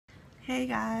Hey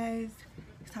guys,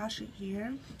 it's Tasha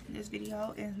here. This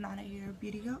video is not a hair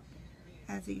video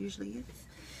as it usually is.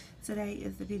 Today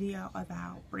is the video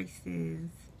about braces,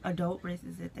 adult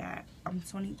braces at that. I'm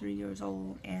 23 years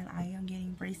old and I am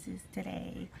getting braces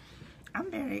today.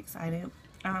 I'm very excited.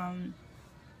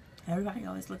 Everybody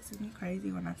always looks at me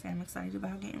crazy when I say I'm excited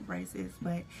about getting braces,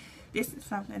 but this is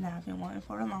something that I've been wanting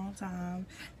for a long time.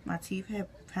 My teeth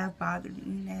have bothered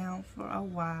me now for a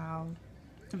while.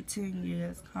 10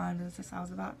 years kind of, since I was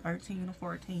about 13 or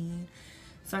 14.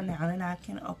 So now that I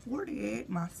can afford it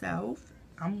myself,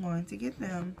 I'm going to get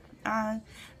them.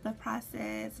 The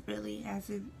process really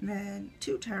hasn't been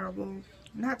too terrible.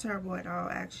 Not terrible at all,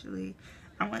 actually.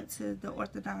 I went to the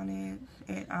orthodontist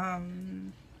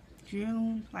in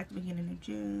June, like the beginning of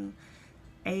June,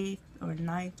 8th or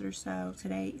 9th or so.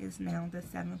 Today is now the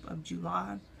 7th of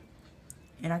July.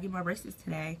 And I get my braces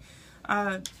today.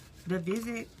 The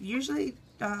visit, usually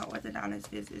orthodontist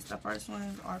visits, the first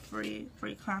ones are free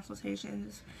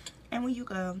consultations. And when you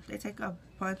go, they take a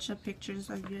bunch of pictures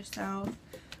of yourself.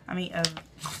 I mean,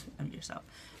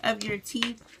 of your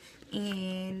teeth.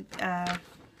 And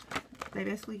they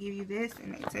basically give you this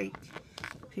and they take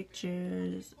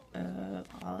pictures of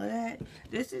all of that.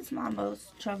 This is my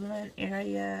most troubling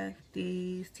area.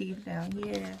 These teeth down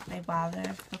here, they bother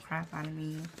the crap out of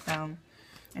me. So,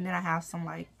 and then I have some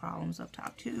like problems up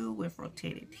top too with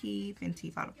rotated teeth and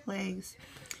teeth out of place.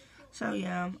 So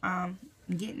yeah,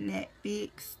 getting that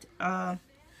fixed.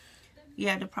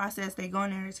 Yeah, the process, they go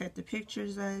in there and take the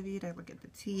pictures of you, they look at the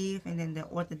teeth, and then the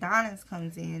orthodontist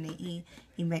comes in and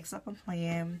he makes up a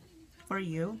plan for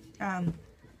you.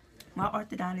 My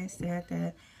orthodontist said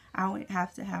that I would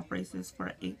have to have braces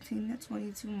for 18 to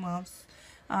 22 months.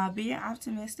 Being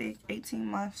optimistic, 18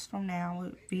 months from now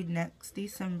would be next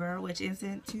December, which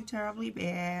isn't too terribly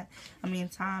bad. I mean,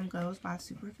 time goes by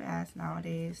super fast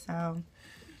nowadays, so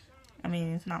I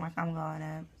mean, it's not like I'm going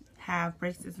to have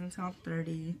braces until I'm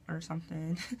 30 or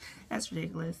something. That's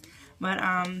ridiculous. But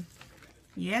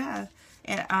yeah,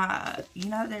 and you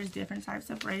know, there's different types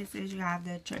of braces. You have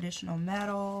the traditional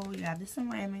metal, you have the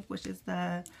ceramic, which is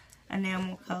the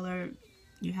enamel color.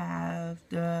 You have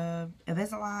the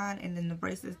Invisalign, and then the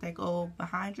braces that go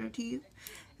behind your teeth.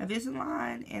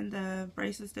 Invisalign and the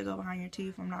braces that go behind your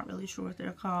teeth, I'm not really sure what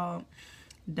they're called.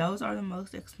 Those are the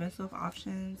most expensive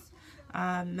options.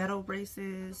 Metal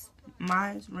braces,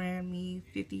 mine ran me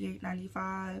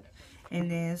 $58.95,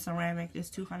 and then ceramic is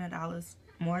 $200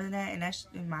 more than that, and that's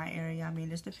in my area. I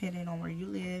mean, it's depending on where you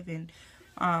live and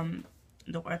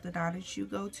the orthodontist you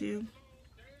go to.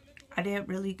 I did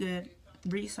really good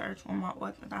research on my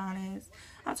orthodontist.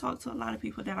 I talked to a lot of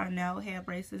people that I know had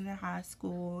braces in high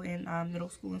school and middle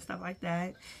school and stuff like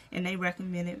that, and they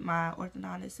recommended my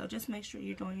orthodontist. So just make sure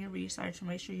you're doing your research and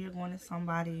make sure you're going to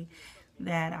somebody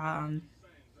that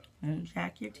won't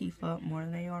jack your teeth up more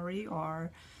than they already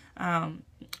are.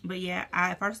 But yeah,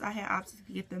 at first I had opted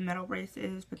to get the metal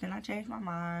braces, but then I changed my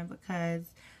mind because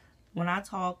when I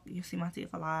talk, you see my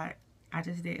teeth a lot. I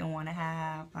just didn't want to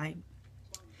have like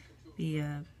be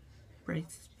a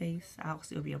brace face. I'll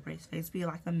still be a brace face, be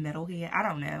like a metal head. I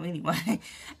don't know. Anyway,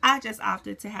 I just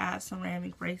opted to have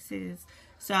ceramic braces.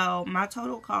 So my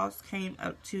total cost came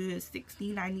up to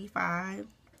 $60.95,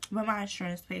 but my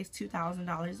insurance pays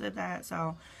 $2,000 of that.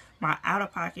 So my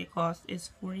out-of-pocket cost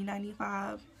is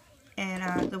 $40.95.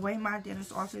 And the way my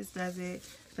dentist office does it,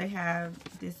 they have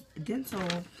this dental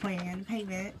payment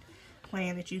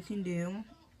plan that you can do,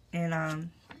 and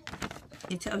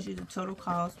it tells you the total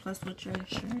cost plus what your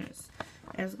insurance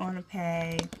is going to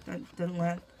pay, the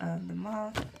length of the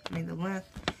month, the length,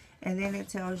 and then it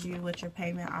tells you what your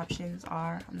payment options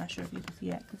are. I'm not sure if you can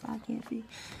see that because I can't see,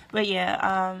 but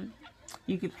yeah,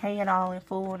 you can pay it all in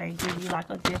full. They give you like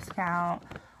a discount,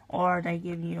 or they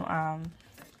give you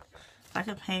like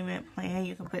a payment plan.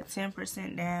 You can put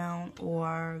 10% down,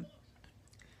 or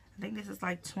I think this is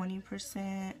like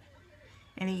 20%.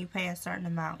 And then you pay a certain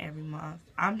amount every month.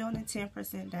 I'm doing a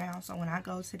 10% down, so when I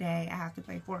go today, I have to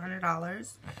pay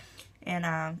 $400.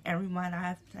 And every month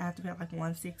I have to pay like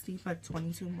 $160 for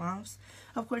 22 months.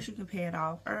 Of course, you can pay it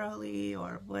off early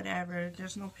or whatever.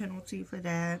 There's no penalty for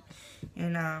that.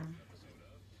 And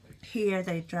here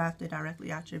they draft it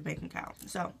directly out your bank account.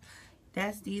 So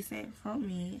that's decent for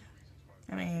me.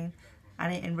 I mean, I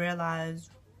didn't realize,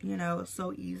 you know, it's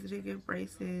so easy to get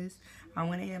braces. I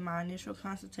went in my initial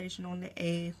consultation on the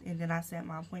 8th, and then I set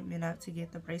my appointment up to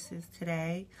get the braces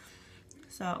today.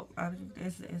 So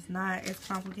it's not as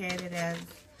complicated as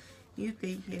you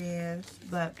think it is,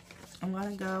 but I'm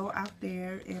going to go out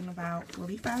there in about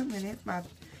 45 minutes. My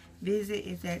visit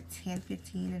is at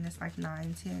 10:15, and it's like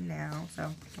 9:10 now, so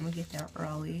I'm going to get there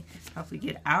early. Hopefully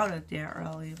get out of there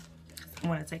early.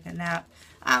 want to take a nap.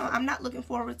 I'm not looking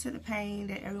forward to the pain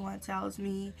that everyone tells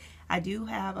me. I do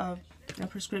have a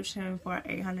prescription for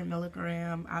 800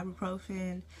 milligram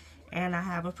ibuprofen, and I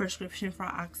have a prescription for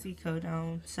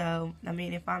oxycodone. So, I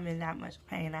mean, if I'm in that much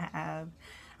pain,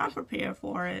 I'm prepared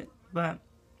for it, but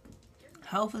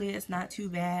hopefully it's not too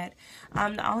bad.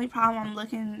 The only problem I'm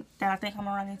looking that I think I'm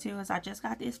gonna run into is I just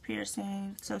got this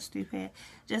piercing. So stupid.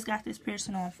 Just got this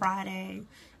piercing on Friday.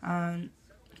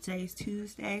 Today's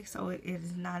Tuesday, so it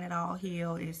is not at all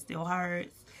healed. It still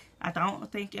hurts. I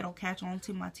don't think it'll catch on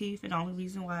to my teeth, and the only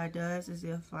reason why it does is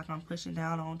if like I'm pushing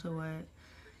down onto it.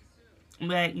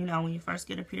 But you know, when you first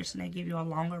get a piercing, they give you a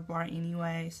longer bar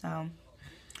anyway, so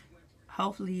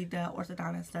hopefully the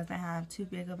orthodontist doesn't have too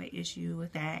big of an issue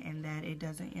with that, and that it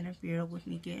doesn't interfere with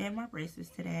me getting my braces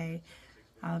today.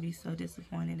 I'll be so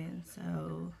disappointed and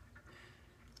so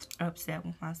upset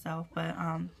with myself. But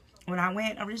when I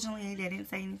went originally, they didn't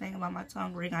say anything about my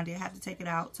tongue ring. I did have to take it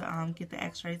out to get the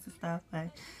x-rays and stuff,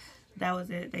 but that was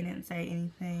it. They didn't say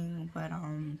anything, but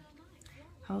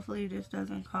hopefully this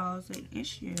doesn't cause an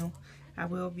issue. I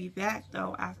will be back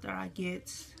though after I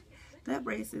get the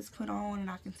braces put on, and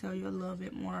I can tell you a little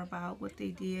bit more about what they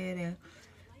did and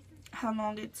how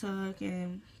long it took,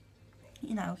 and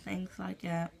you know, things like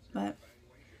that. But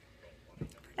for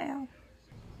now,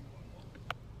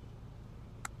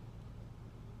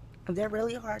 they're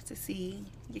really hard to see.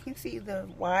 You can see the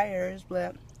wires,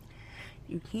 but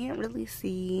you can't really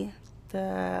see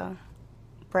the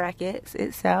brackets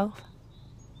itself.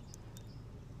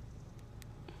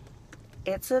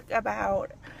 It took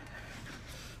about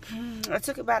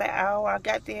an hour. I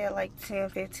got there at like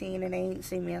 10:15, and they didn't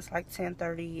see me. It's like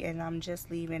 10:30, and I'm just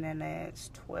leaving, and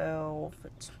it's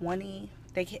 12:20.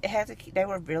 They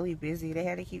were really busy. They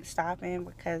had to keep stopping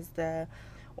because the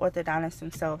orthodontist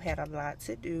himself had a lot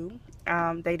to do.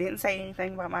 They didn't say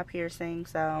anything about my piercing,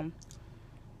 so,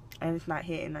 and it's not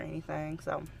hitting or anything,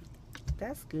 so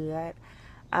that's good.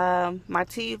 My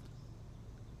teeth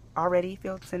already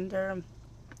feel tender.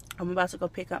 I'm about to go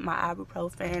pick up my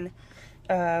ibuprofen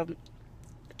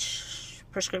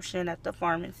prescription at the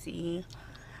pharmacy,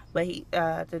 but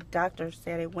the doctor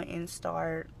said it wouldn't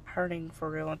start hurting for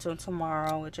real until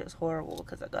tomorrow, which is horrible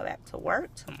because I go back to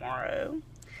work tomorrow.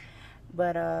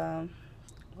 But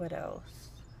what else?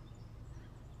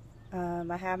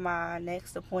 I have my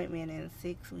next appointment in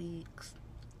 6 weeks,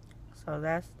 so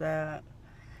that's that.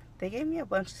 They gave me a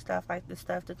bunch of stuff, like the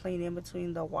stuff to clean in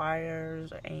between the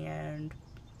wires and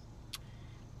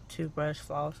toothbrush,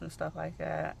 floss, and stuff like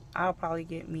that. I'll probably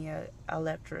get me a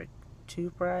electric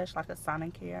toothbrush, like a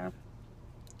Sonicare.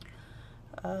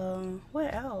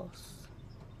 What else?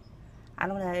 I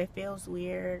don't know, it feels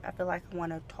weird. I feel like I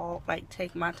want to talk, like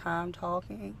take my time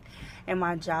talking, and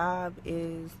my job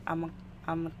is I'm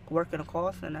working a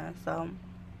call center, so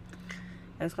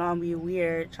it's gonna be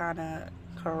weird trying to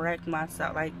correct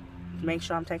myself, like make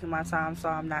sure I'm taking my time so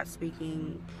I'm not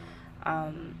speaking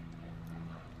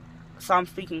so I'm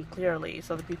speaking clearly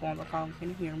so the people on the phone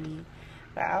can hear me.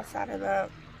 But outside of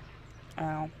that,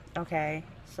 okay,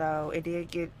 so it did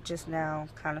get just now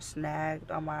kind of snagged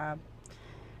on my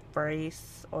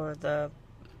brace or the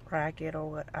bracket or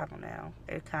what, I don't know.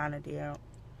 It kind of did.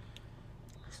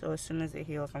 So as soon as it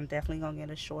heals, I'm definitely gonna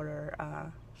get a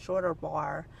shorter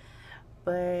bar.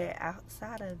 But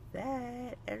outside of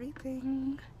that,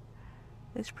 everything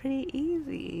is pretty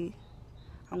easy.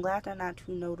 I'm glad they're not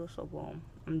too noticeable.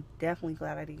 I'm definitely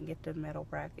glad I didn't get the metal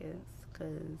brackets,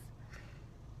 because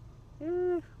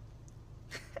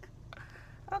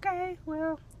okay,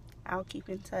 well, I'll keep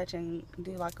in touch and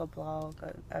do like a blog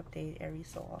update every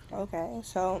so often. Okay,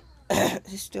 so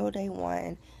it's still day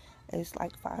one. It's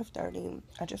like 5:30.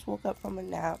 I just woke up from a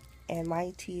nap, and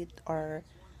my teeth are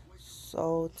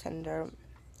so tender.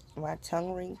 My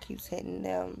tongue ring keeps hitting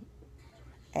them,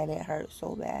 and it hurts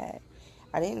so bad.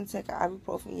 I didn't take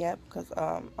ibuprofen yet because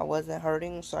I wasn't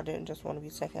hurting, so I didn't just want to be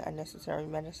taking unnecessary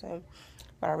medicine.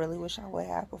 But I really wish I would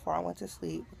have before I went to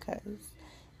sleep, because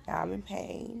now I'm in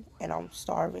pain and I'm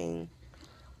starving,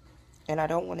 and I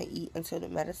don't want to eat until the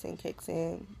medicine kicks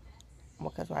in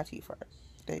because my teeth hurt.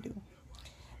 They do.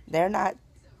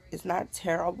 It's not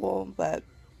terrible, but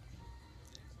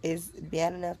it's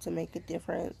bad enough to make a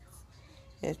difference.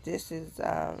 If this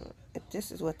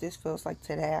is what this feels like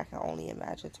today, I can only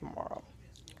imagine tomorrow.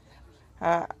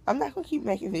 I'm not going to keep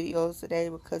making videos today,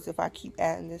 because if I keep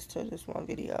adding this to this one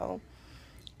video,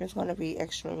 it's going to be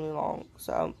extremely long.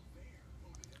 So,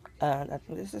 I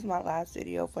think this is my last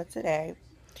video for today,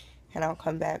 and I'll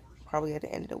come back probably at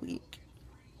the end of the week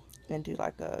and do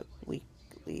like a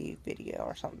weekly video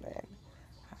or something.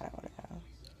 I don't know.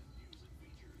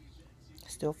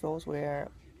 Still feels weird.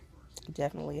 It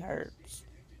definitely hurts.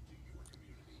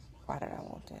 Why did I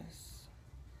want this?